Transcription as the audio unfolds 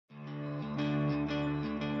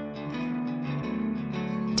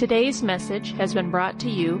Today's message has been brought to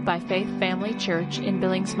you by Faith Family Church in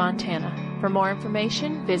Billings, Montana. For more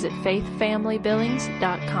information, visit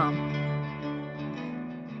faithfamilybillings.com.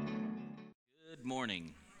 Good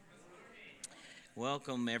morning.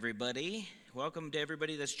 Welcome, everybody. Welcome to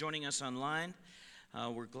everybody that's joining us online.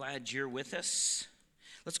 We're glad you're with us.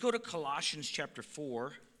 Let's go to Colossians chapter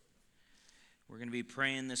 4. We're going to be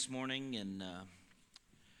praying this morning, and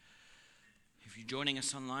if you're joining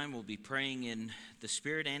us online, we'll be praying in the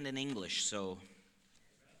Spirit and in English, so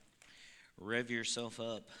rev yourself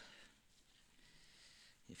up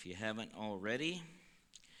if you haven't already.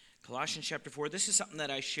 Colossians chapter 4. This is something that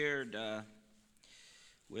I shared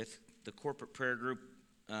with the corporate prayer group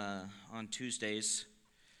on Tuesdays.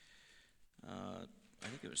 I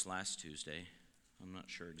think it was last Tuesday. I'm not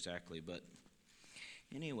sure exactly, but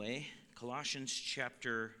anyway, Colossians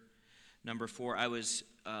chapter number 4. I was,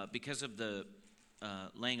 because of the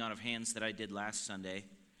laying on of hands that I did last Sunday,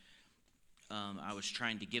 I was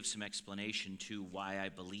trying to give some explanation to why I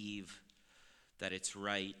believe that it's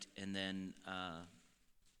right, and then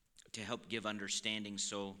to help give understanding.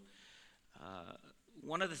 So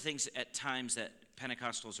one of the things at times that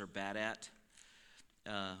Pentecostals are bad at,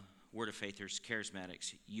 Word of Faithers,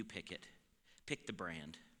 Charismatics, you pick it. Pick the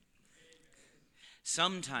brand.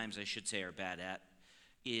 Sometimes, I should say, are bad at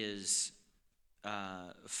is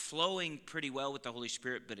flowing pretty well with the Holy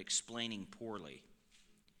Spirit, but explaining poorly.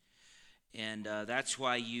 And that's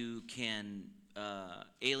why you can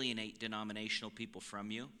alienate denominational people from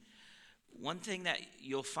you. One thing that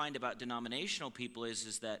you'll find about denominational people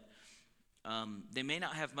is that they may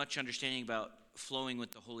not have much understanding about flowing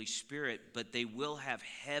with the Holy Spirit, but they will have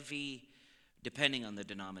heavy, depending on the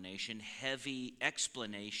denomination, heavy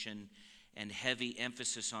explanation and heavy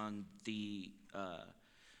emphasis on the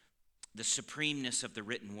supremeness of the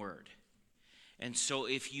written word. And so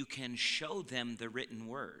if you can show them the written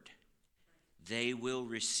word, they will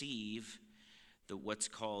receive what's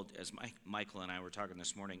called, as Michael and I were talking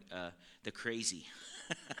this morning, the crazy.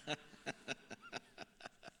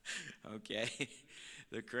 Okay,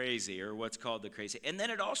 the crazy, or what's called the crazy. And then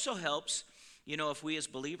it also helps, if we as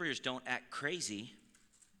believers don't act crazy.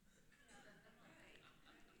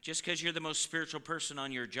 Just because you're the most spiritual person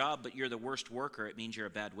on your job, but you're the worst worker, it means you're a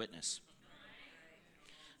bad witness.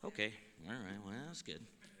 Okay, all right, well, that's good.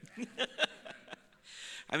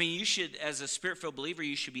 I mean, you should, as a spirit-filled believer,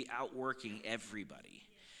 you should be outworking everybody.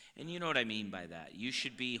 And you know what I mean by that. You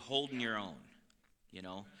should be holding your own,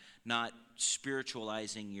 not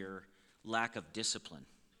spiritualizing your lack of discipline.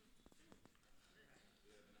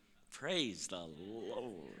 Praise the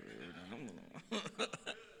Lord.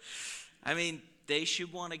 I mean, they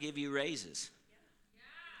should want to give you raises.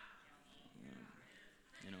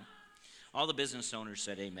 All the business owners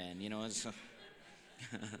said amen.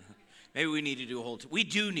 Maybe we need to do we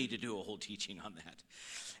do need to do a whole teaching on that.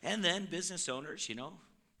 And then business owners,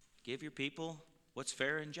 give your people what's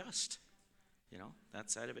fair and just. That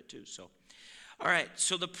side of it too. So, all right.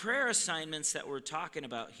 So the prayer assignments that we're talking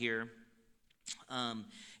about here,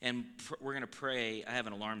 and we're going to pray. I have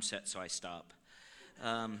an alarm set, so I stop.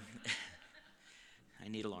 I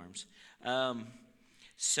need alarms.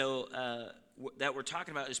 That we're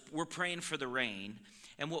talking about is we're praying for the rain.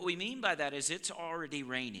 And what we mean by that is it's already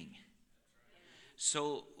raining.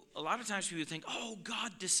 So a lot of times people think, oh,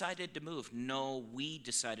 God decided to move. No, we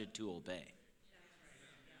decided to obey.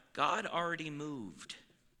 God already moved.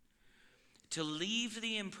 To leave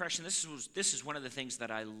the impression, this is one of the things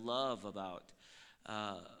that I love about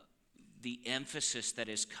the emphasis that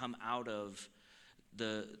has come out of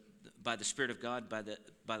by the Spirit of God, by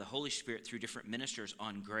the Holy Spirit through different ministers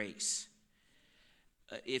on grace.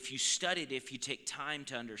 If you study it, if you take time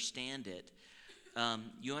to understand it,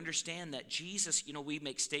 you understand that Jesus, we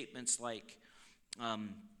make statements like,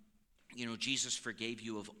 Jesus forgave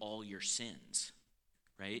you of all your sins,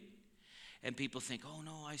 right? And people think, oh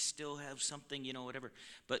no, I still have something, whatever.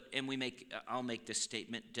 I'll make this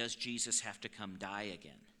statement, does Jesus have to come die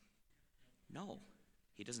again? No,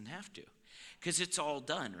 he doesn't have to, because it's all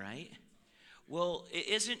done, right? Well, it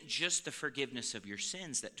isn't just the forgiveness of your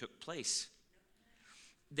sins that took place.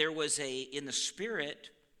 There was in the Spirit,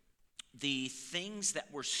 the things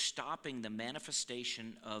that were stopping the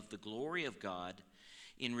manifestation of the glory of God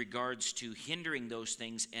in regards to hindering those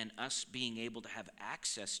things and us being able to have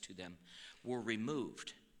access to them were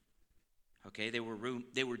removed. Okay, they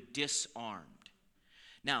were disarmed.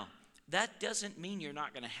 Now, that doesn't mean you're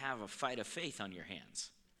not going to have a fight of faith on your hands.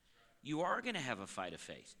 You are going to have a fight of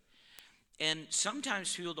faith. And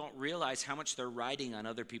sometimes people don't realize how much they're riding on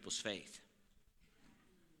other people's faith.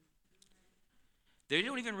 They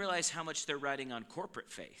don't even realize how much they're riding on corporate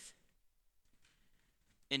faith.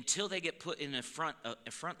 until they get put in a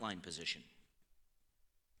frontline position.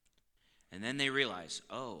 And then they realize,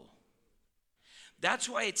 oh, that's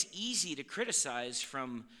why it's easy to criticize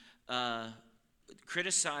the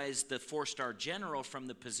 4-star general from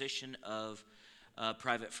the position of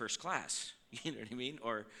private first class. You know what I mean?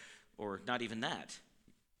 Or not even that,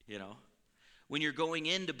 you know. When you're going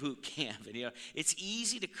into boot camp, and, you know, it's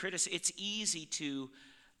easy to criticize. It's easy to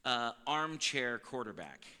armchair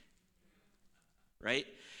quarterback, right?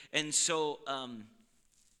 And so,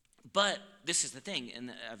 but this is the thing,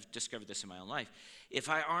 and I've discovered this in my own life. If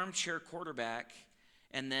I armchair quarterback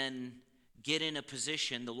and then get in a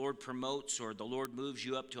position, the Lord promotes or the Lord moves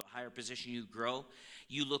you up to a higher position, you grow,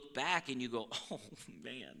 you look back and you go, oh,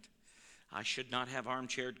 man, I should not have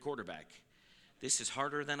armchaired quarterback. This is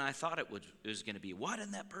harder than I thought it was going to be. Why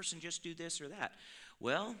didn't that person just do this or that?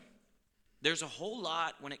 Well, there's a whole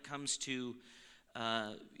lot when it comes to,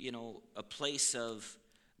 a place of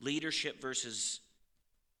leadership versus,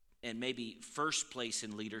 and maybe first place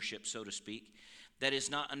in leadership, so to speak, that is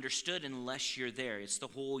not understood unless you're there. It's the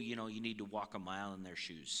whole, you need to walk a mile in their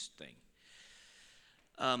shoes thing.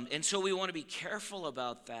 And so we want to be careful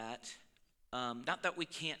about that. Not that we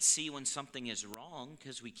can't see when something is wrong,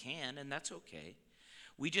 because we can, and that's okay.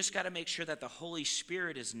 We just got to make sure that the Holy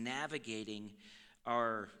Spirit is navigating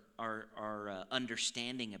our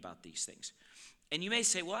understanding about these things. And you may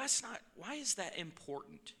say, well, why is that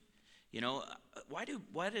important? Why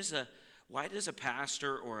does a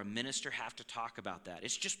pastor or a minister have to talk about that?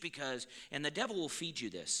 It's just because, and the devil will feed you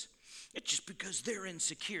this. It's just because they're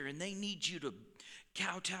insecure and they need you to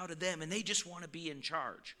kowtow to them and they just want to be in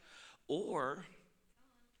charge. Or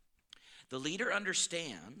the leader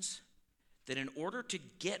understands that in order to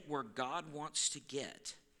get where God wants to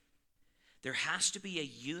get, there has to be a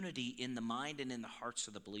unity in the mind and in the hearts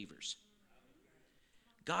of the believers.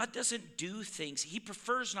 God doesn't do things, he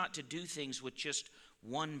prefers not to do things with just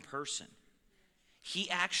one person. He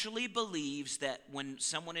actually believes that when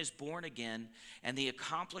someone is born again and the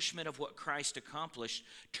accomplishment of what Christ accomplished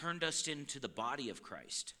turned us into the body of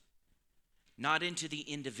Christ, not into the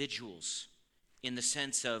individuals in the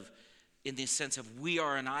sense of we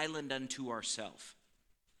are an island unto ourselves.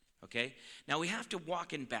 Okay? Now we have to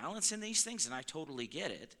walk in balance in these things, and I totally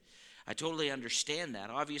get it. I totally understand that.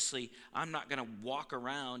 Obviously, I'm not going to walk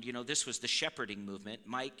around, this was the shepherding movement.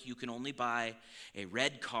 Mike, you can only buy a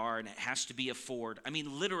red car and it has to be a Ford. I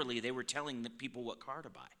mean, literally, they were telling the people what car to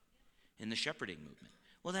buy in the shepherding movement.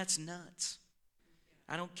 Well, that's nuts.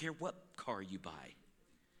 I don't care what car you buy.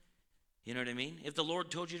 You know what I mean? If the Lord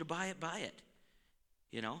told you to buy it, buy it.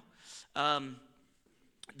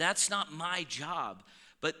 That's not my job.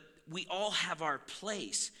 But we all have our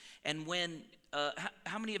place. And when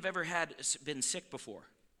how many have ever been sick before?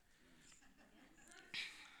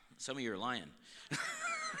 Some of you are lying.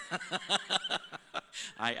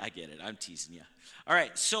 I get it. I'm teasing you. All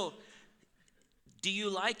right. So, do you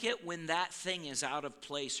like it when that thing is out of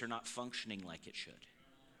place or not functioning like it should?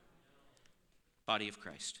 Body of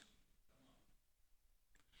Christ.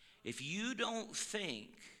 If you don't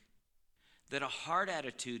think that a heart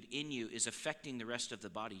attitude in you is affecting the rest of the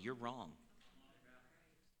body, you're wrong.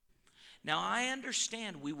 Now, I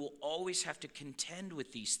understand we will always have to contend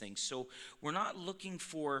with these things. So we're not looking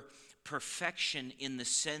for perfection in the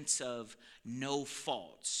sense of no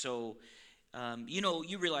faults. So,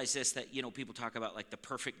 you realize this, that, people talk about like the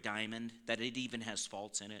perfect diamond, that it even has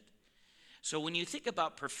faults in it. So when you think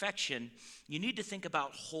about perfection, you need to think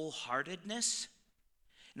about wholeheartedness.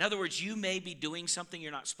 In other words, you may be doing something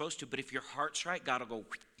you're not supposed to, but if your heart's right, God will go.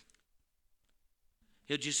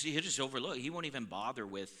 He'll just overlook. He won't even bother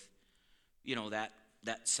with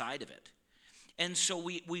that side of it. And so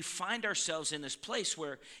we find ourselves in this place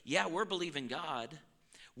where, we're believing God.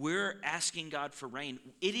 We're asking God for rain.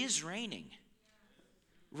 It is raining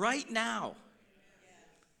right now.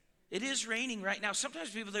 It is raining right now. Sometimes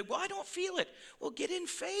people say, well, I don't feel it. Well, get in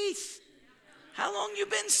faith. How long you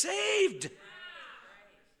been saved?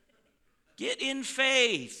 Get in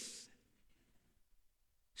faith.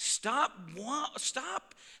 Stop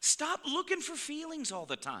looking for feelings all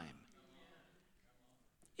the time.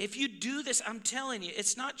 If you do this, I'm telling you,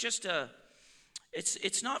 it's not just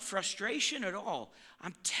it's not frustration at all.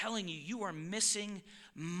 I'm telling you, you are missing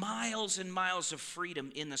miles and miles of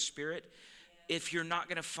freedom in the Spirit if you're not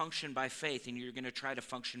going to function by faith and you're going to try to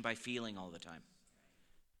function by feeling all the time.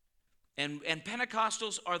 And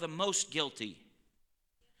Pentecostals are the most guilty.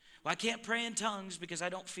 Well, I can't pray in tongues because I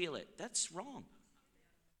don't feel it. That's wrong.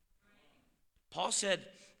 Paul said,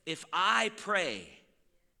 if I pray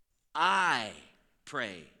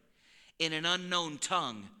in an unknown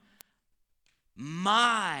tongue,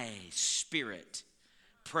 my spirit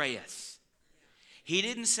prayeth. He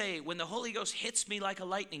didn't say, when the Holy Ghost hits me like a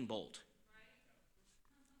lightning bolt.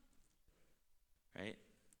 Right?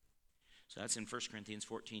 So that's in 1 Corinthians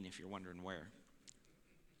 14, if you're wondering where.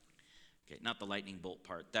 Okay, not the lightning bolt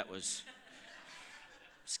part. That was,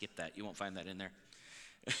 skip that. You won't find that in there.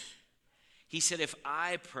 He said, if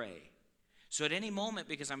I pray. So at any moment,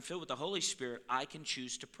 because I'm filled with the Holy Spirit, I can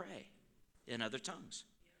choose to pray in other tongues.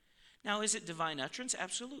 Now, is it divine utterance?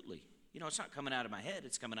 Absolutely. You know, it's not coming out of my head.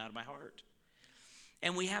 It's coming out of my heart.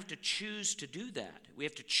 And we have to choose to do that. We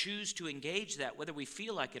have to choose to engage that, whether we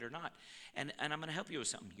feel like it or not. And I'm going to help you with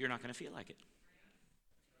something. You're not going to feel like it.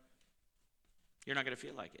 You're not going to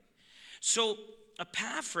feel like it. So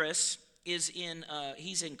Epaphras is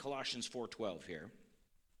he's in Colossians 4:12 here.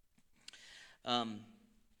 I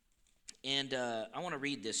want to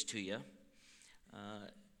read this to you.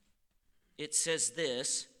 It says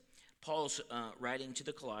this. Paul's writing to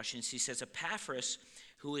the Colossians. He says, Epaphras,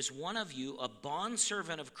 who is one of you, a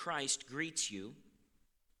bondservant of Christ, greets you.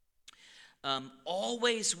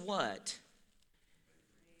 Always what?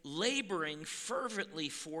 Laboring fervently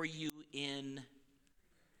for you in,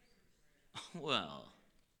 well,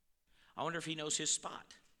 I wonder if he knows his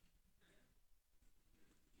spot.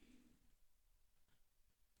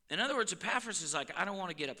 In other words, Epaphras is like, I don't want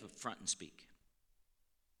to get up front and speak.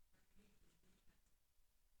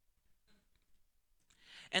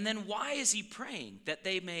 And then why is he praying? That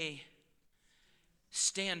they may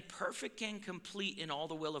stand perfect and complete in all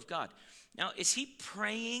the will of God. Now, is he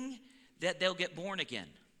praying that they'll get born again?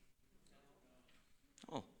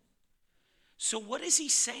 Oh. So what is he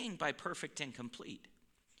saying by perfect and complete?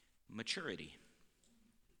 Maturity.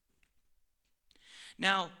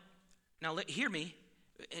 Now hear me,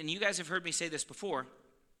 and you guys have heard me say this before.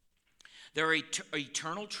 There are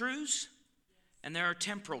eternal truths and there are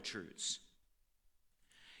temporal truths.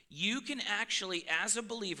 You can actually, as a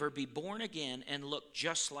believer, be born again and look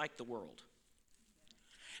just like the world.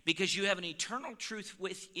 Because you have an eternal truth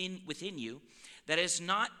within you that has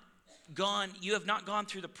not gone, you have not gone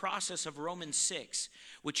through the process of Romans 6,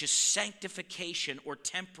 which is sanctification or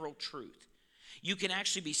temporal truth. You can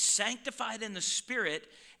actually be sanctified in the spirit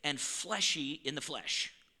and fleshy in the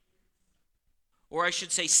flesh. Or I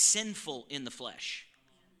should say sinful in the flesh.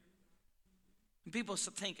 And people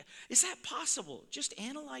think, is that possible? Just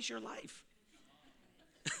analyze your life.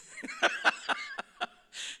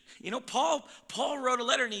 You know, Paul wrote a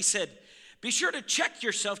letter and he said, be sure to check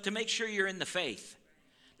yourself to make sure you're in the faith.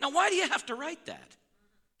 Now, why do you have to write that?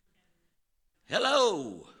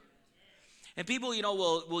 Hello. And people, you know,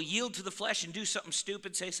 will yield to the flesh and do something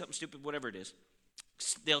stupid, say something stupid, whatever it is.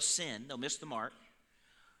 They'll sin. They'll miss the mark.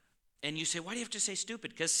 And you say, why do you have to say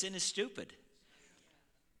stupid? Because sin is stupid.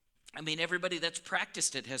 I mean, everybody that's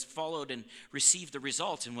practiced it has followed and received the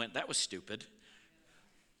results and went, that was stupid.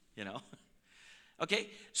 You know? Okay,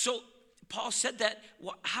 so Paul said that.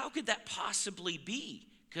 Well, how could that possibly be?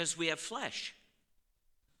 Because we have flesh.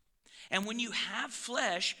 And when you have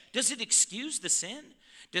flesh, does it excuse the sin?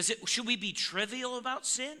 Should we be trivial about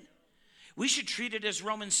sin? We should treat it as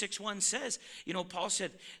Romans 6:1 says. You know, Paul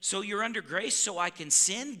said, so you're under grace so I can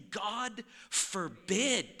sin? God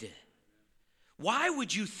forbid. Why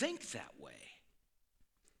would you think that way?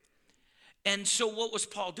 And so what was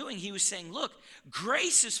Paul doing? He was saying, look,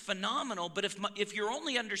 grace is phenomenal, but if your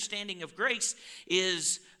only understanding of grace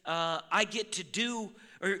is I get to do,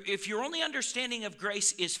 or if your only understanding of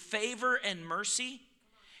grace is favor and mercy,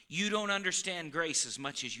 you don't understand grace as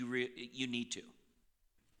much as you need to.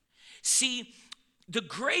 See, the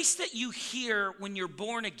grace that you hear when you're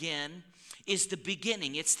born again is the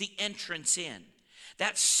beginning. It's the entrance in.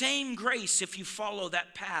 That same grace, if you follow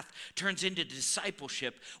that path, turns into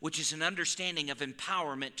discipleship, which is an understanding of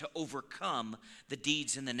empowerment to overcome the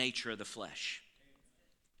deeds and the nature of the flesh.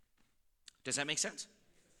 Does that make sense?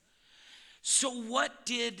 So what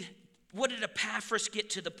did Epaphras get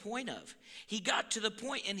to the point of? He got to the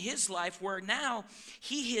point in his life where now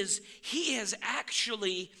he has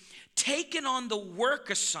actually taken on the work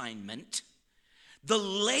assignment, the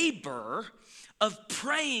labor of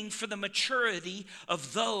praying for the maturity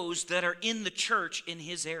of those that are in the church in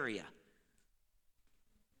his area.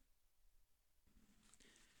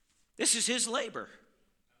 This is his labor.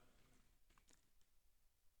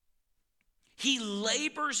 He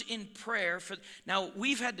labors in prayer for. Now,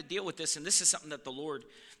 we've had to deal with this, and this is something that the Lord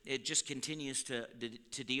just continues to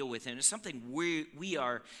deal with. And it's something we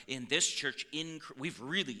are in this church, we've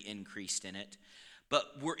really increased in it,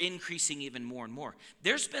 but we're increasing even more and more.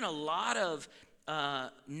 There's been a lot of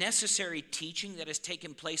necessary teaching that has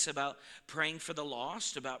taken place about praying for the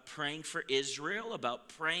lost, about praying for Israel, about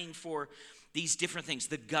praying for these different things,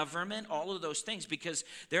 the government, all of those things, because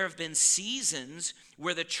there have been seasons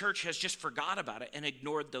where the church has just forgot about it and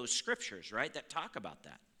ignored those scriptures, right, that talk about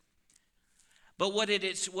that. But what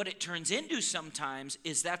it turns into sometimes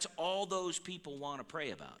is that's all those people want to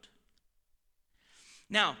pray about.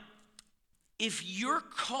 Now, if your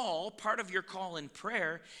call, part of your call in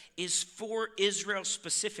prayer, is for Israel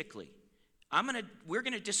specifically, we're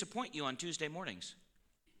going to disappoint you on Tuesday mornings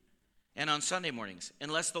and on Sunday mornings,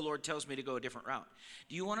 unless the Lord tells me to go a different route.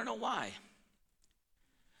 Do you want to know why?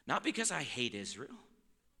 Not because I hate Israel.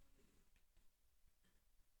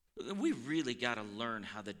 We really got to learn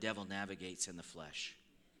how the devil navigates in the flesh.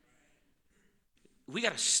 We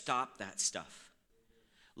got to stop that stuff.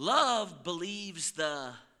 Love believes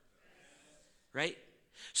right?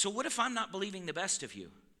 So what if I'm not believing the best of you?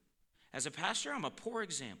 As a pastor, I'm a poor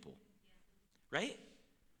example, right?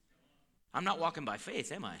 I'm not walking by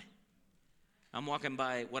faith, am I? I'm walking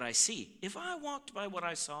by what I see. If I walked by what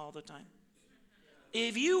I saw all the time,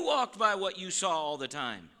 if you walked by what you saw all the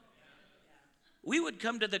time, we would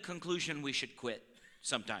come to the conclusion we should quit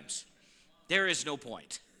sometimes. There is no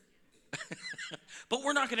point. But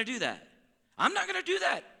we're not going to do that. I'm not going to do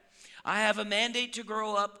that. I have a mandate to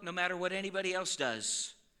grow up no matter what anybody else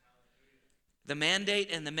does. The mandate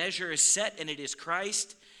and the measure is set, and it is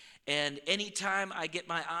Christ. And anytime I get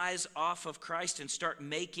my eyes off of Christ and start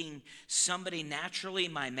making somebody naturally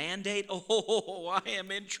my mandate, I am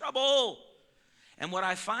in trouble. And what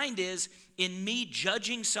I find is, in me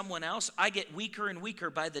judging someone else, I get weaker and weaker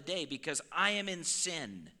by the day because I am in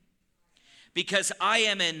sin. Because I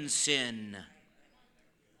am in sin.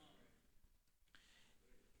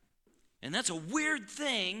 And that's a weird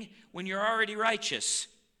thing when you're already righteous.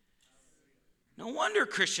 No wonder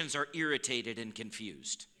Christians are irritated and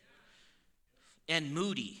confused and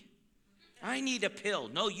moody. I need a pill.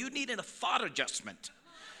 No, you need a thought adjustment.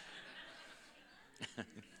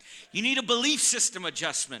 You need a belief system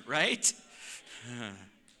adjustment, right?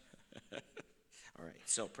 All right,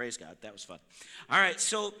 so praise God. That was fun. All right,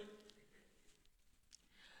 so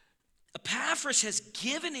Epaphras has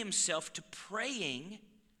given himself to praying.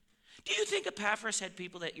 Do you think Epaphras had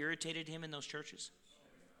people that irritated him in those churches?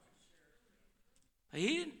 He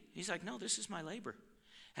didn't. He's like, no, this is my labor.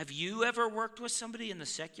 Have you ever worked with somebody in the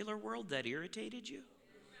secular world that irritated you?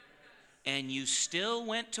 And you still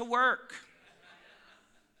went to work?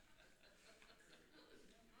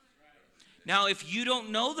 Now, if you don't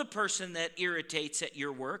know the person that irritates at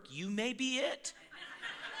your work, you may be it.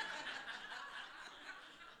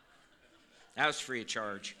 That was free of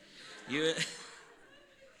charge.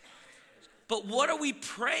 But what are we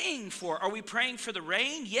praying for? Are we praying for the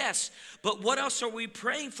rain? Yes. But what else are we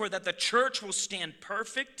praying for? That the church will stand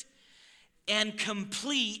perfect and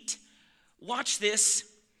complete, watch this,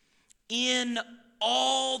 in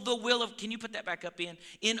all the will of, can you put that back up, Ian?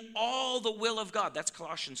 In all the will of God. That's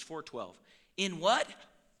Colossians 4:12. In what?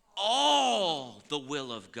 All the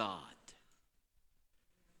will of God.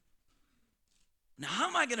 Now, how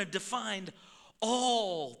am I going to define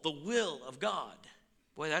all the will of God?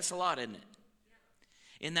 Boy, that's a lot, isn't it?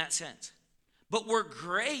 In that sense. But we're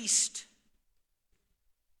graced.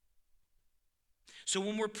 So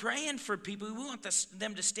when we're praying for people, we want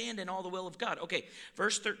them to stand in all the will of God. Okay,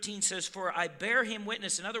 verse 13 says, for I bear him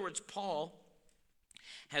witness. In other words, Paul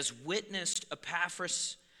has witnessed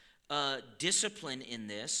Epaphras' discipline in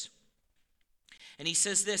this. And he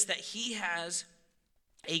says this, that he has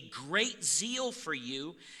a great zeal for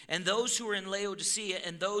you and those who are in Laodicea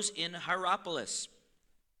and those in Hierapolis.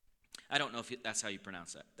 I don't know if that's how you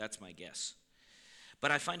pronounce that. That's my guess.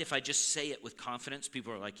 But I find if I just say it with confidence,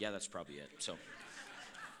 people are like, yeah, that's probably it. So,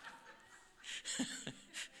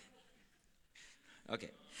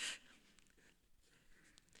 okay.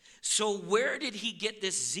 So where did he get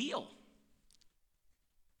this zeal?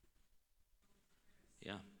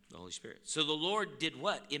 Yeah, the Holy Spirit. So the Lord did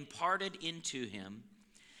what? Imparted into him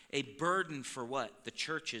a burden for what? The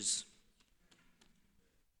churches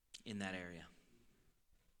in that area.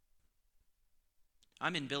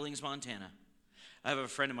 I'm in Billings, Montana. I have a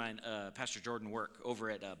friend of mine, Pastor Jordan Work, over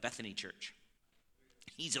at Bethany Church.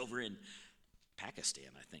 He's over in Pakistan,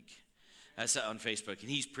 I think. I saw on Facebook, and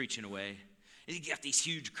he's preaching away. And he got these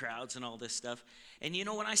huge crowds and all this stuff. And you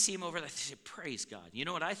know, when I see him over there, I say, praise God. You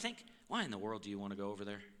know what I think? Why in the world do you want to go over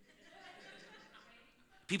there?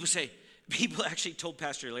 People actually told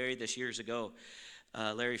Pastor Larry this years ago,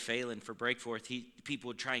 Larry Phelan for Breakforth, people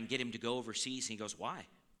would try and get him to go overseas. And he goes, why?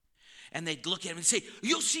 And they'd look at him and say,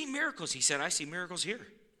 you'll see miracles. He said, I see miracles here.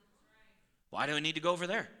 Why do I need to go over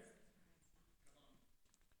there?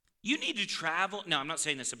 You need to travel. No, I'm not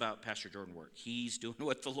saying this about Pastor Jordan Work. He's doing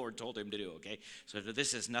what the Lord told him to do, okay? So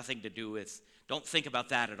this has nothing to do with, don't think about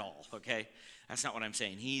that at all, okay? That's not what I'm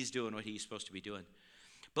saying. He's doing what he's supposed to be doing.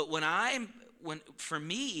 But for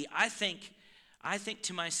me, I think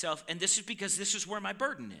to myself, and this is because this is where my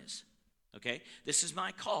burden is, okay? This is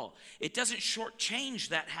my call. It doesn't shortchange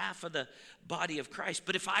that half of the body of Christ.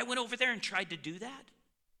 But if I went over there and tried to do that,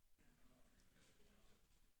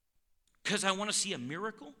 because I want to see a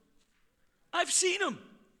miracle, I've seen them.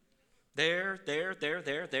 There.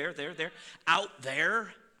 Out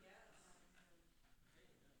there.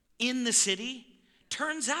 In the city.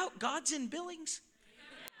 Turns out God's in Billings.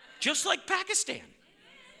 Just like Pakistan.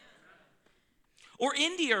 Or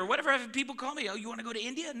India or whatever. People call me, oh, you want to go to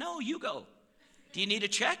India? No, you go. Do you need a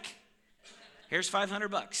check? Here's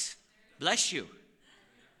 $500. Bless you.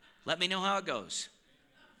 Let me know how it goes.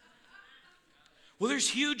 Well, there's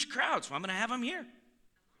huge crowds. Well, I'm going to have them here.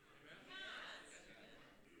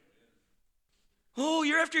 Oh,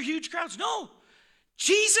 you're after huge crowds. No,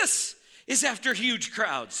 Jesus is after huge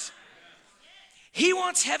crowds. He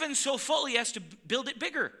wants heaven so full he has to build it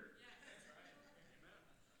bigger.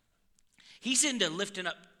 He's into lifting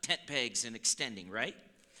up tent pegs and extending, right?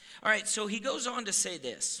 All right, so he goes on to say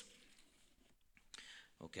this.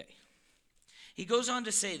 Okay. He goes on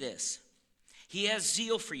to say this. He has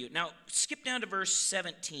zeal for you. Now, skip down to verse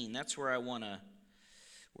 17. That's where I want to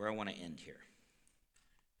end here.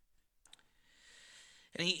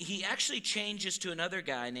 And he actually changes to another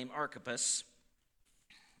guy named Archippus.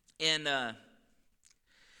 And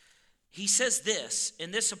he says this,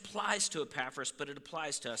 and this applies to Epaphras, but it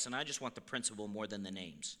applies to us, and I just want the principle more than the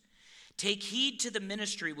names. Take heed to the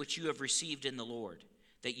ministry which you have received in the Lord,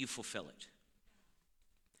 that you fulfill it.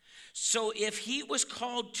 So if he was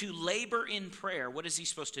called to labor in prayer, what is he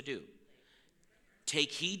supposed to do?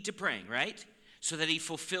 Take heed to praying, right? So that he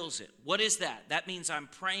fulfills it. What is that? That means I'm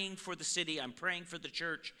praying for the city, I'm praying for the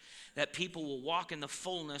church, that people will walk in the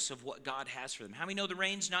fullness of what God has for them. How many know the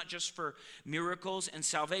reign's not just for miracles and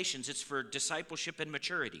salvations, it's for discipleship and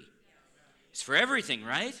maturity. It's for everything,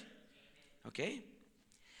 right? Okay?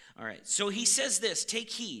 All right, so he says this, take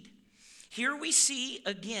heed. Here we see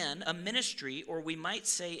again a ministry, or we might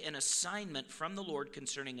say an assignment from the Lord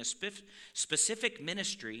concerning a specific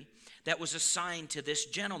ministry that was assigned to this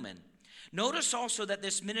gentleman. Notice also that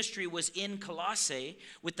this ministry was in Colossae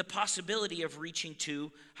with the possibility of reaching to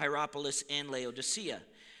Hierapolis and Laodicea.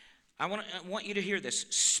 I want you to hear this.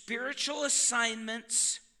 Spiritual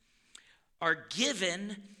assignments are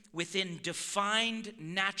given within defined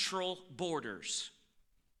natural borders.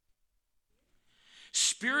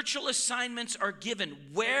 Spiritual assignments are given.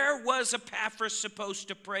 Where was Epaphras supposed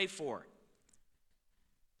to pray for?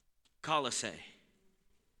 Colossae,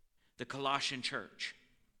 the Colossian church.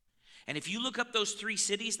 And if you look up those 3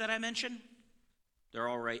 cities that I mentioned, they're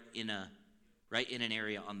all right in an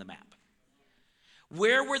area on the map.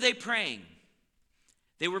 Where were they praying?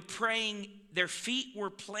 They were praying, their feet were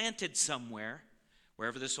planted somewhere,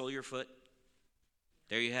 wherever the sole of your foot.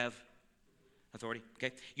 There you have authority,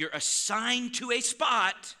 okay? You're assigned to a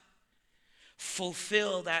spot.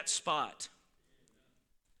 Fulfill that spot.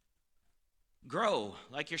 Grow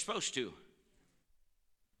like you're supposed to.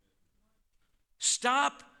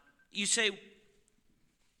 Stop. You say,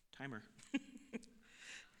 timer.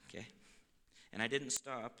 Okay. And I didn't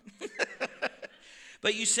stop.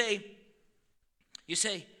 But you say,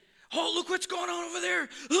 oh, look what's going on over there.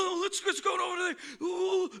 Oh, what's going on over there.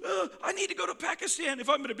 Oh, I need to go to Pakistan if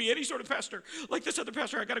I'm going to be any sort of pastor. Like this other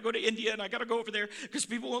pastor, I got to go to India and I got to go over there because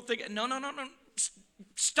people won't think, no.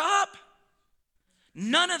 Stop.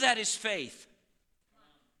 None of that is faith.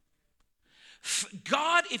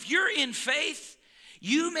 God, if you're in faith,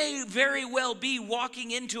 you may very well be walking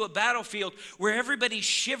into a battlefield where everybody's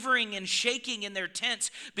shivering and shaking in their tents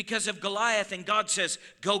because of Goliath, and God says,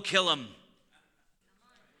 go kill him.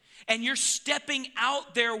 And you're stepping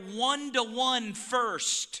out there 1-to-1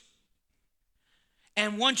 first.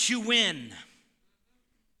 And once you win,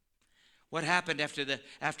 what happened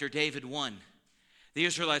after David won? The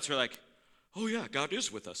Israelites were like, oh yeah, God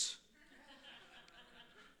is with us.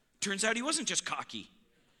 Turns out he wasn't just cocky.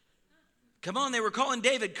 Come on, they were calling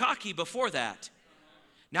David cocky before that.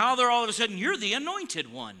 Now they're all of a sudden, you're the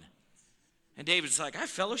anointed one. And David's like, I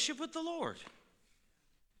fellowship with the Lord.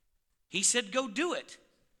 He said, go do it.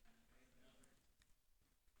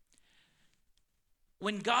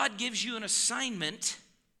 When God gives you an assignment,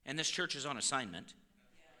 and this church is on assignment,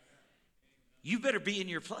 you better be in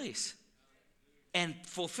your place and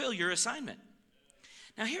fulfill your assignment.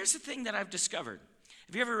 Now here's the thing that I've discovered.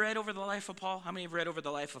 Have you ever read over the life of Paul? How many have read over the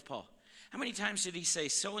life of Paul? How many times did he say,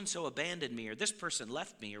 so-and-so abandoned me, or this person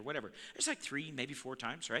left me, or whatever? There's like 3, maybe 4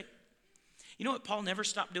 times, right? You know what Paul never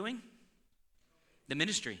stopped doing? The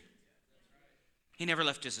ministry. He never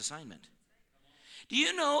left his assignment. Do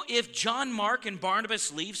you know if John Mark and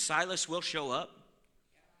Barnabas leave, Silas will show up?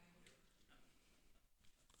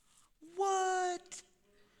 What?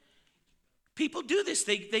 People do this.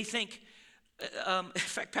 They think, in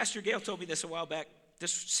fact, Pastor Gail told me this a while back,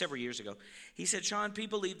 this several years ago. He said, Sean,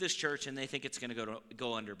 people leave this church and they think it's going to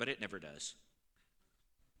go under, but it never does.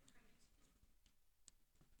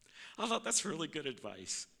 I thought that's really good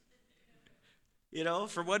advice. You know,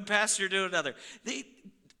 for one pastor to another.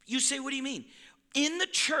 You say, what do you mean? In the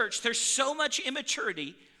church, there's so much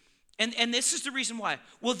immaturity, and this is the reason why.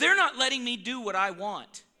 Well, they're not letting me do what I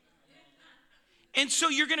want. And so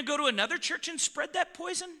you're going to go to another church and spread that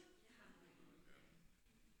poison?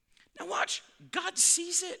 Now watch, God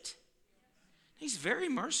sees it. He's very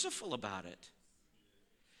merciful about it.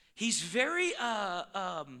 He's very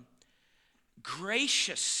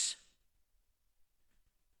gracious.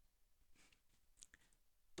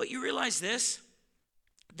 But you realize this,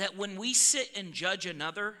 that when we sit and judge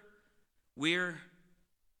another, we're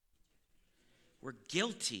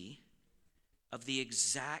guilty of the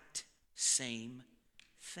exact same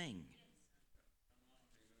thing.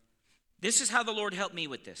 This is how the Lord helped me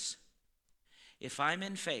with this. If I'm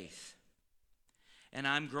in faith and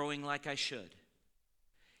I'm growing like I should,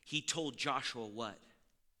 he told Joshua what?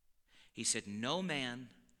 He said, no man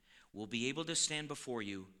will be able to stand before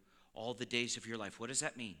you all the days of your life. What does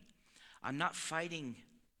that mean? I'm not fighting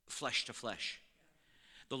flesh to flesh.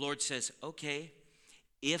 The Lord says, okay,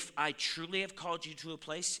 if I truly have called you to a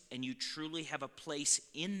place and you truly have a place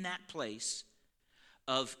in that place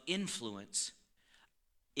of influence,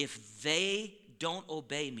 if they don't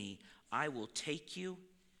obey me, I will take you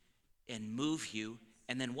and move you,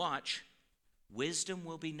 and then watch, wisdom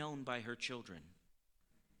will be known by her children.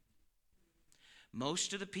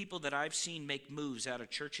 Most of the people that I've seen make moves out of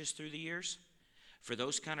churches through the years, for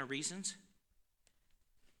those kind of reasons,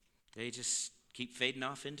 they just keep fading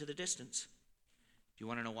off into the distance. Do you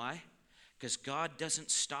want to know why? Because God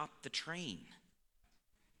doesn't stop the train.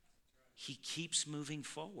 He keeps moving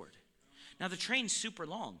forward. Now, the train's super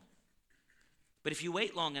long, but if you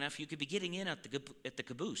wait long enough, you could be getting in at the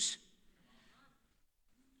caboose.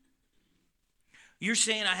 You're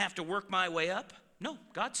saying I have to work my way up? No,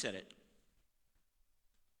 God said it.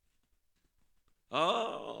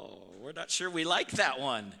 Oh, we're not sure we like that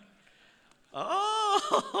one.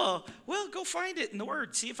 Oh, well, go find it in the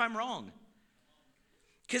Word. See if I'm wrong.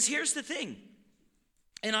 Because here's the thing.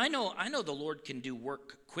 And I know the Lord can do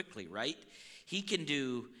work quickly, right? He can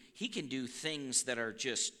do things that are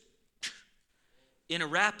just in a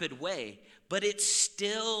rapid way, but it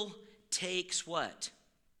still takes what?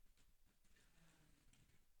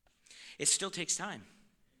 It still takes time.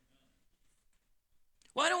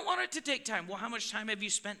 Well, I don't want it to take time. Well, how much time have you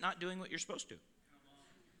spent not doing what you're supposed to?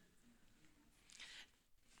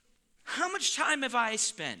 How much time have I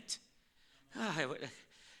spent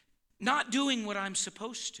not doing what I'm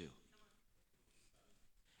supposed to?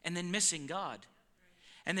 And then missing God.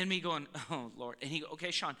 And then me going, oh, Lord. And he go,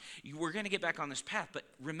 okay, Sean, we're going to get back on this path. But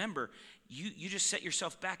remember, you just set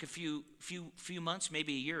yourself back a few months,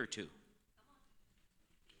 maybe a year or two.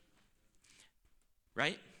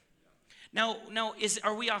 Right? Now,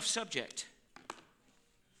 are we off subject?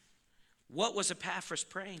 What was Epaphras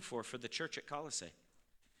praying for the church at Colossae?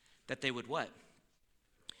 That they would what?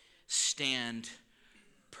 Stand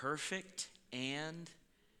perfect and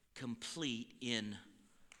complete in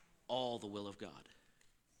all the will of God.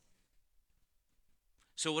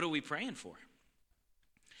 So what are we praying for?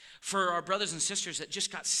 For our brothers and sisters that just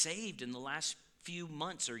got saved in the last few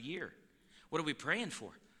months or year. What are we praying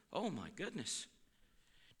for? Oh my goodness.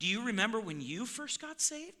 Do you remember when you first got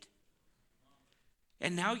saved?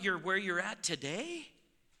 And now you're where you're at today?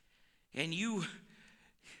 And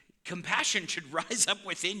compassion should rise up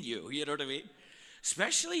within you, you know what I mean?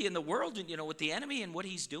 Especially in the world, and with the enemy and what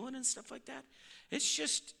he's doing and stuff like that. It's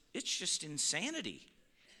just insanity,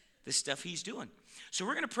 this stuff he's doing. So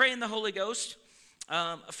we're going to pray in the Holy Ghost.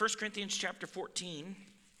 1 Corinthians chapter 14.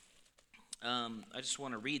 I just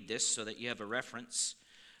want to read this so that you have a reference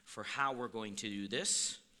for how we're going to do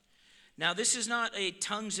this. Now, this is not a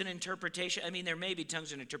tongues and interpretation. I mean, there may be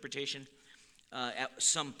tongues and interpretation at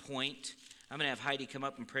some point. I'm going to have Heidi come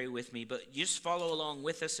up and pray with me, but you just follow along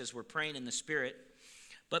with us as we're praying in the Spirit.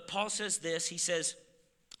 But Paul says this. He says,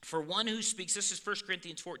 for one who speaks, this is 1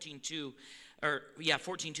 Corinthians 14:2,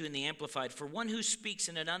 14:2 in the Amplified. For one who speaks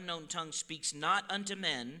in an unknown tongue speaks not unto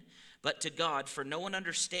men, but to God, for no one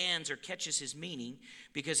understands or catches his meaning,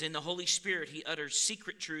 because in the Holy Spirit he utters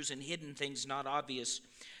secret truths and hidden things not obvious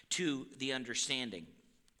to the understanding.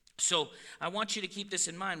 So I want you to keep this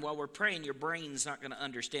in mind. While we're praying, your brain's not going to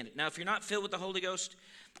understand it. Now, if you're not filled with the Holy Ghost,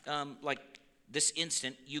 like this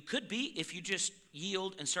instant, you could be if you just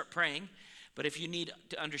yield and start praying. But if you need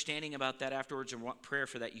understanding about that afterwards or want prayer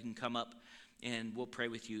for that, you can come up and we'll pray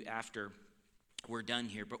with you after we're done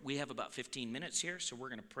here. But we have about 15 minutes here, so we're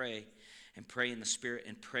going to pray and pray in the Spirit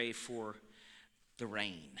and pray for the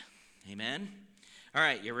rain. Amen? All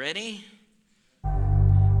right, you ready?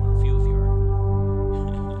 Well, a few of you are.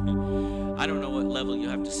 I don't know what level you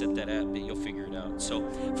have to set that at, but you'll figure it out. So,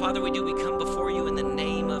 Father, we come before you in the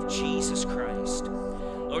name of Jesus Christ.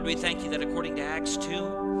 Lord, we thank you that according to Acts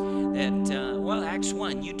 2, Acts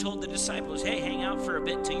 1, you told the disciples, hey, hang out for a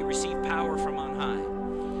bit till you receive power from on high.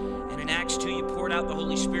 And in Acts 2, you poured out the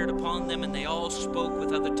Holy Spirit upon them, and they all spoke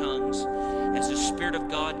with other tongues as the Spirit of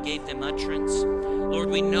God gave them utterance. Lord,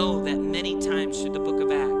 we know that many times through the book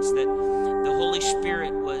of Acts that the Holy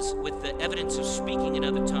Spirit was, with the evidence of speaking in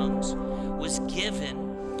other tongues, was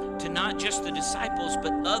given to not just the disciples,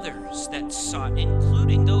 but others that sought,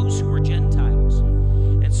 including those who were Gentiles.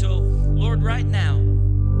 And so, Lord, right now,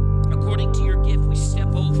 according to your gift, we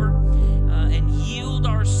step over and yield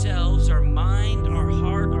ourselves, our mind, our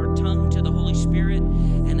heart, our tongue to the Holy Spirit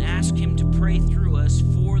and ask him to pray through us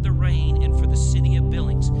for the rain and for the city of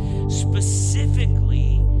Billings,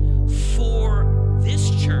 specifically for this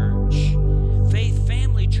church, Faith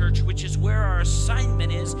Family Church, which is where our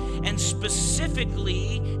assignment is, and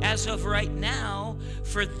specifically, as of right now,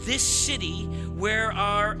 for this city where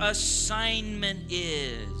our assignment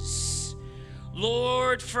is.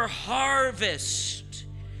 Lord, for harvest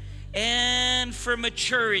and for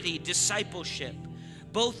maturity, discipleship,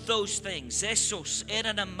 both those things. Esos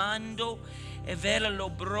eran amando e vera lo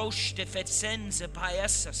brosh de fetsenze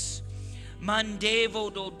paesas. Mandevo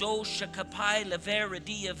do dosha capai la vera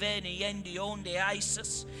dia veni endi onde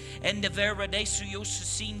isis, and the vera desu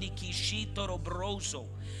yosindi kishito robroso.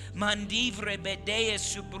 Mandivre bedea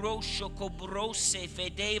subrosho cobrose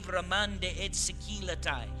fedevra mande et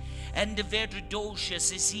sequilatai. And the verdosha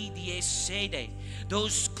sesidi sede,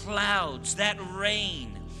 those clouds, that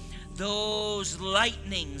rain, those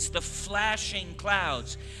lightnings, the flashing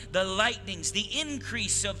clouds, the lightnings, the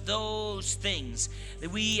increase of those things.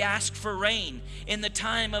 We ask for rain in the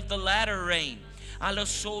time of the latter rain. Alla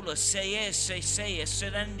sola seye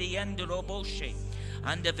serendi androboshe.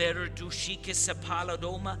 And the verdushike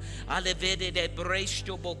sapaladoma, alle vede de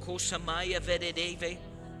bresto bocosa maya vede deve.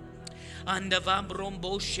 And the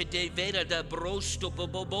vambromboshe de vera de brosto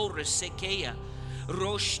bobore sekea.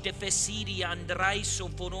 Rosh de fesidi andraiso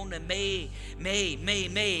forone may,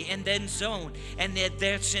 and then zone, and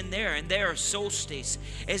that's in there, and there are solstice,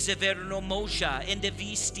 as a verno moja, and the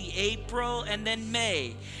visti April, and then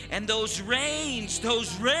May, and those rains are,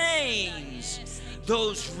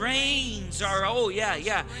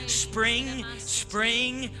 spring,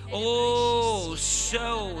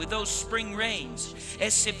 so those spring rains,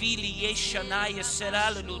 es sevili yeshanaya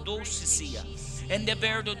serala ludosisia. And the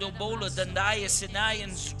verdo do bola dandaya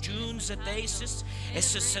senayans Junes a thesis,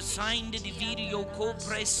 es a sign de video co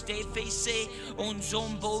preste face on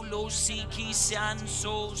zombolo siki san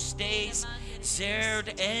so stays.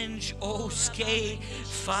 Zerd eng oske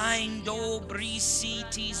find obri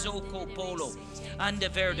cities okopolo and the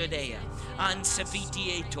verdadea and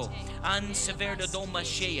savitieto and severda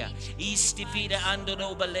domashea istivida and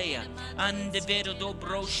nobalea and the verdo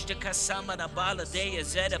brosh de casamana baladea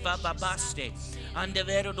zeda bababaste and the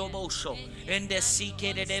verdo mosho and the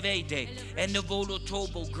sike de devete and the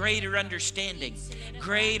volotobo greater understanding,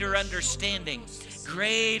 greater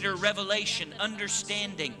revelation,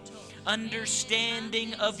 understanding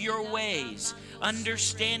of your ways,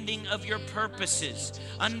 understanding of your purposes,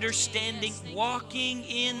 understanding, walking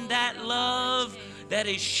in that love that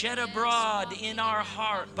is shed abroad in our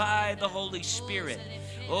heart by the Holy Spirit.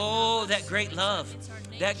 Oh, that great love.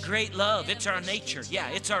 It's our nature. Yeah,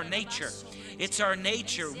 it's our nature.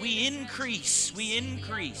 We increase.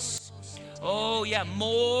 Oh, yeah,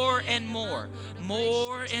 more and more.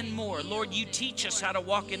 Lord, you teach us how to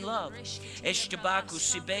walk in love. Eshtabaku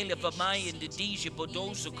sibele vamai in the dija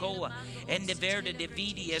bodozo koa and the verde de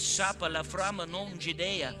vidi esapa la frama non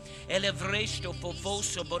judea elevresto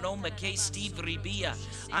fofoso bonoma ke steve ribia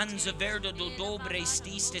anza verde do dobre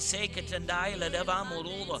stiste seka tandaila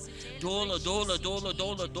devamorola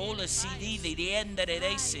dola cd the end of the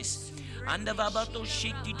races. Andavabato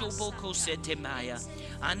shiti to boko setemaya.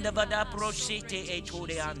 Andavada prosete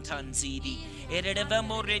etore antanzidi.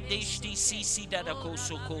 Erevamore deshti sisi dada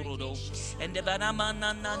koso korodo. And the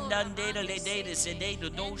vanamanandandera ledere sededo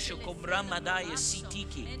dosho combramadaya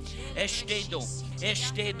sitiki. Estedo,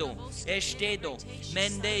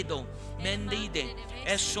 mendedo, mendide,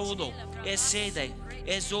 esodo, esede,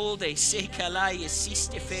 ezode, sekalai,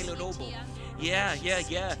 esiste felodobo. Yeah.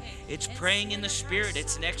 It's praying in the spirit.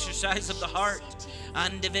 It's an exercise of the heart.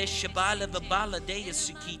 Andeve shabala vabala deya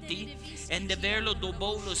sukiti. And the verlo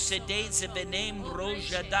dobolo sedeze venem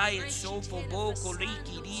roja daya sofo boko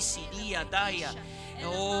riki disi dia daya.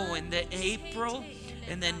 Oh, and the April,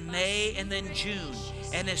 and then May, and then June.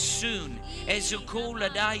 And as soon as Ukola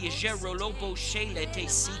daya jerolobo shele te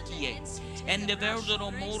sikie. And the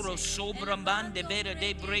verdero moro sobramban de vera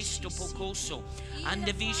de bresto pocoso. And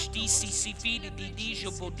the vishti si fide di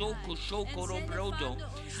dijo bodoko shokoro brodo.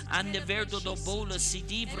 And the verdo do bola si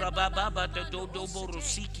divra bababa de do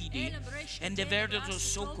borosikidi. And the verdo do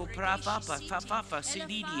soko prafapa fafafa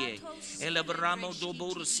sididie. Elabramo do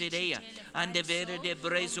boro sidea. And the verde de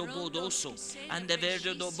brezo bodoso. And the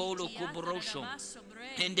verde do bolo cubrosho.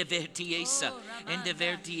 And the vertiesa,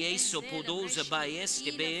 podosa by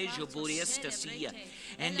este bejo por esta sia,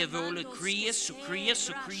 and the vola cria, sucria,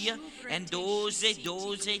 and doze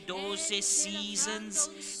seasons,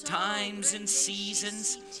 times and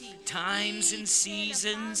seasons,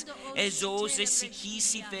 as ose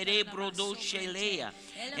sikisi ferebro do shelea,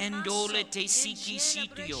 and dole te siki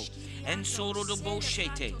sitio, and soro do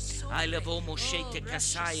boshete, I love moshete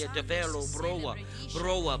kasaya de velo broa,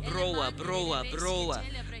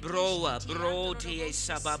 brote e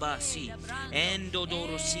sababasi, and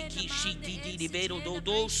dodoro siki shiti di vero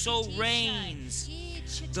dodoso rains,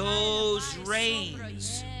 those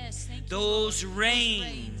rains,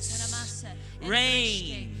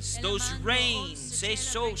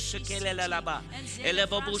 eso sekelalaba,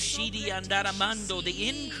 elevabushidi andaramando,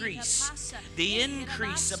 the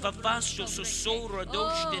increase of a fasto sosora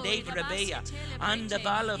dosh de devrebea, and the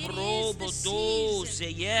vala robo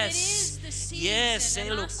doze, yes,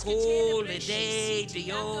 elokole de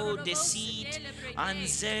dio deceit,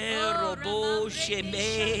 anzero boshe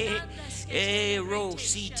me. Ero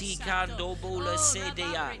siti kando bola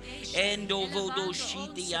sedea, endo vodo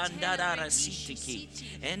shiti andarara sitiki,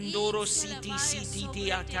 endoro siti di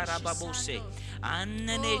atarababose,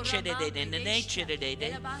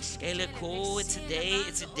 eleko, it's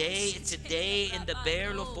a day in the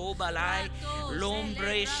berlo fobalai,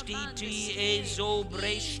 lombre stiti ezo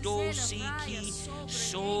bresto siki,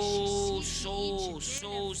 so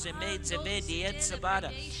zemedze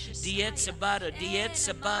dietzabada,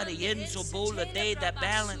 yenzo bola day, that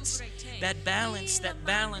balance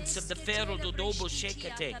of the ferro do dobo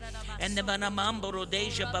shekate, and the vanamambro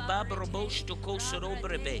deja bababro bosto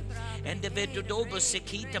kosorobrebe, and the vedodobo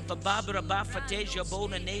sekita bababra bafateja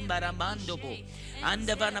bona ne maramandobo, and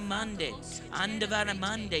the vanamande,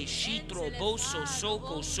 shitro boso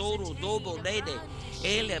soko soro dobo lede,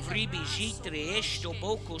 ele vribi jitre esto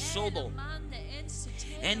boko sobo.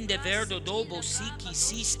 And the verdo dobo siki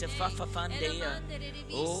siste fafafandea.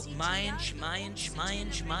 Oh, mayanch,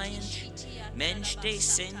 menchte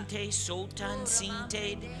sente sotan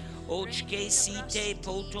sinte, ochke site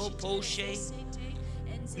poto poshe,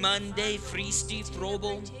 mande fristi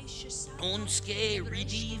frobo, onske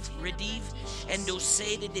rediv, and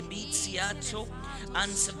osede de biziato,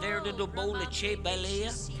 ansaverdo do bola che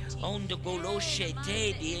balea. On the goloshe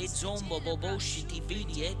te di zombo boboshi ti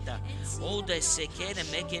vidieta. Oda sekere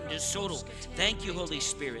making the soro. Thank you, Holy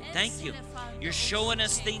Spirit. Thank you. You're showing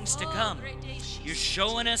us things to come.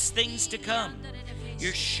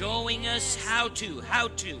 You're showing us how to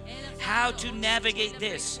navigate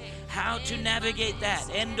this, how to navigate that.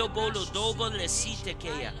 Endo bolo dobo lesite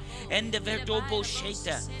kea, ende verdobo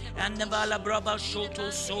sheta, and the vala braba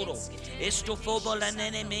shoto soro, esto fobo la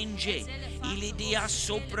nene menge, ilidia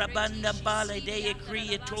sopra banda bala dea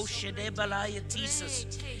creatoshe de balaya tisas,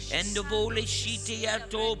 endo vole shite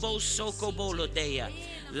atobo soko bolo dea.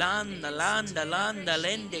 Landa,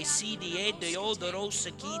 lende sidi ede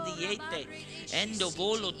odorosa kidi ete, endo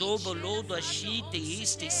volo dobo lodo ashite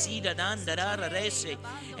iste sida dandarara rese,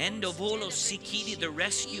 endo volo sikidi, the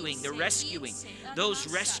rescuing, those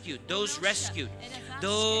rescued,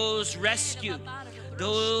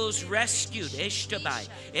 Eshtabai,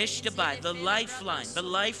 the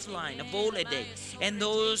lifeline of Olede, and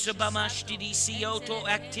those of Bamashtidi Sioto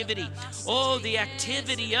activity, the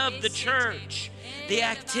activity of the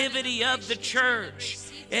church.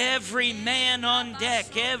 Every man on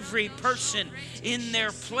deck, every person in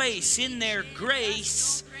their place, in their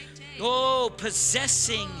grace,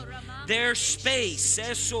 possessing their space.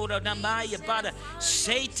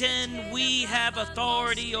 Satan, we have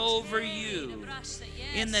authority over you.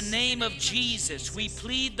 In the name of Jesus, we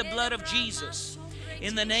plead the blood of Jesus.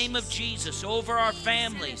 In the name of Jesus, over our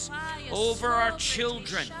families, over our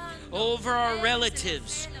children, over our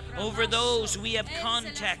relatives, over those we have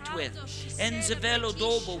contact with. Enzavelo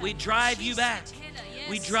Dobo, we drive you back.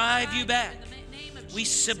 We drive you back. We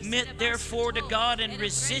submit, therefore, to God and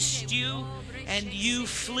resist you, and you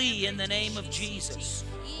flee in the name of Jesus.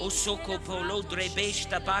 Osoko polo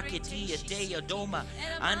drebesta baketi eteya doma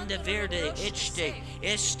anda verde este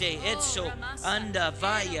etso anda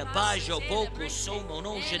vaya bajo boko somo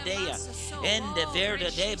no judea ende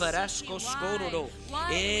verde de barasco scororo.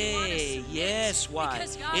 Yes, why?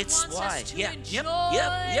 It's why.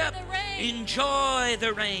 Yep. Enjoy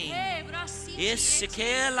the rain. It's for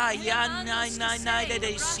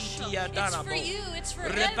you. It's for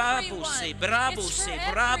everyone.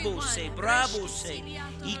 Brabose.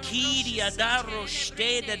 Ikidia daro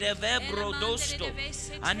stede de vebro dosto.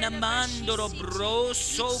 Anamandoro bro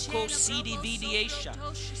soko sidi vidiesha.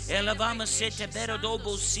 Elavama sete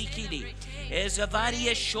berodobo sikidi. As a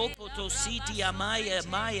varia shopoto city amaya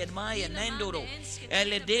maya nendoro.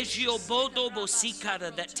 Eledegio bodobo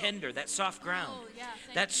sikara, that tender, that soft ground.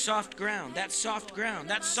 That soft ground, that soft ground,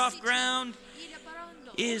 that soft ground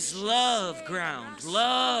is love ground.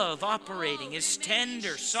 Love operating is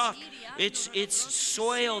tender, soft. It's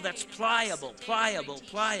soil that's pliable.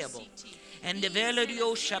 And the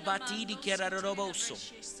velerio shabatidi kerararoboso.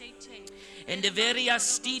 And the veria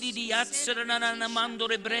stidi di azzerana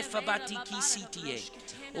mandore brefa batiki sitie.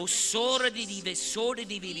 O sora di vesore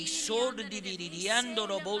di viri, sora di viri, di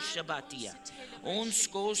andoro batia.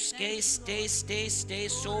 Onsko ste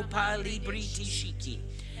so pali briti shiki.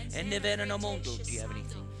 And the verano mondo, do you have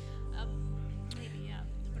anything?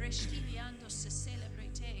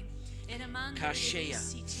 Kashea.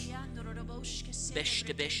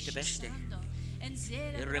 Beste.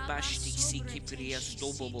 Rebashti siki prias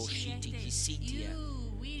dobobo shiti kisitia.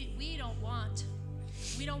 We don't want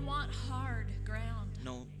hard ground.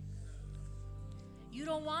 No. You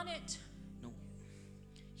don't want it. No.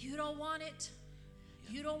 You don't want it.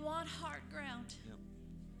 Yep. You don't want hard ground. Yep.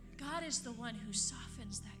 God is the one who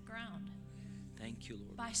softens that ground. Thank you,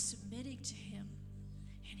 Lord. By submitting to Him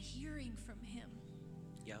and hearing from Him.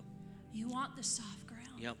 Yep. You want the soft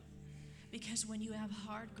ground. Yep. Because when you have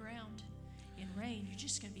hard ground in rain, you're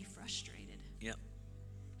just going to be frustrated. Yep.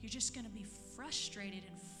 You're just going to be frustrated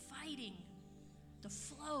and fighting the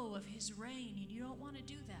flow of His rain, and you don't want to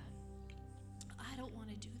do that. I don't want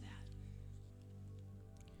to do that.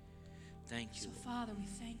 Thank you. So, Father, we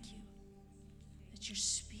thank you that you're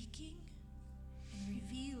speaking and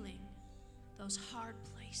revealing those hard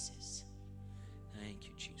places. Thank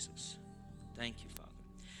you, Jesus. Thank you, Father.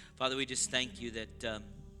 Father, we just thank you that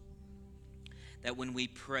that when we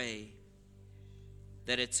pray,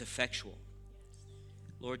 that it's effectual.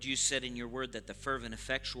 Lord, you said in your word that the fervent,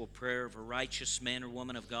 effectual prayer of a righteous man or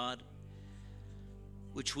woman of God,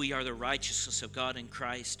 which we are the righteousness of God in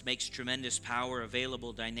Christ, makes tremendous power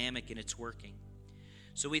available, dynamic in its working.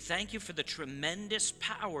 So we thank you for the tremendous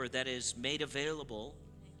power that is made available,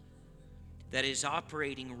 that is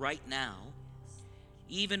operating right now,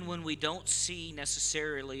 even when we don't see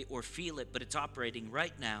necessarily or feel it, but it's operating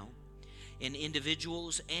right now in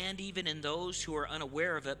individuals and even in those who are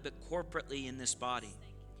unaware of it, but corporately in this body.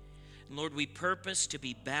 And Lord, we purpose to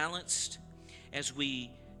be balanced as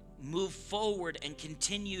we move forward and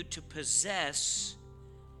continue to possess,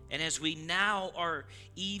 and as we now are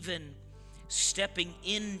even stepping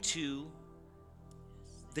into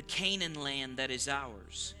the Canaan land that is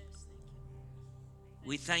ours.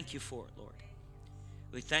 We thank you for it, Lord.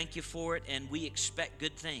 We thank you for it, and we expect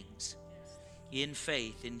good things in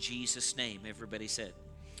faith in Jesus' name. Everybody said,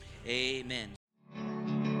 amen.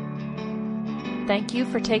 Thank you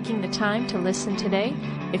for taking the time to listen today.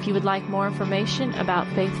 If you would like more information about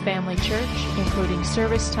Faith Family Church, including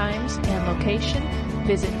service times and location,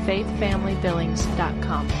 visit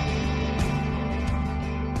faithfamilybillings.com.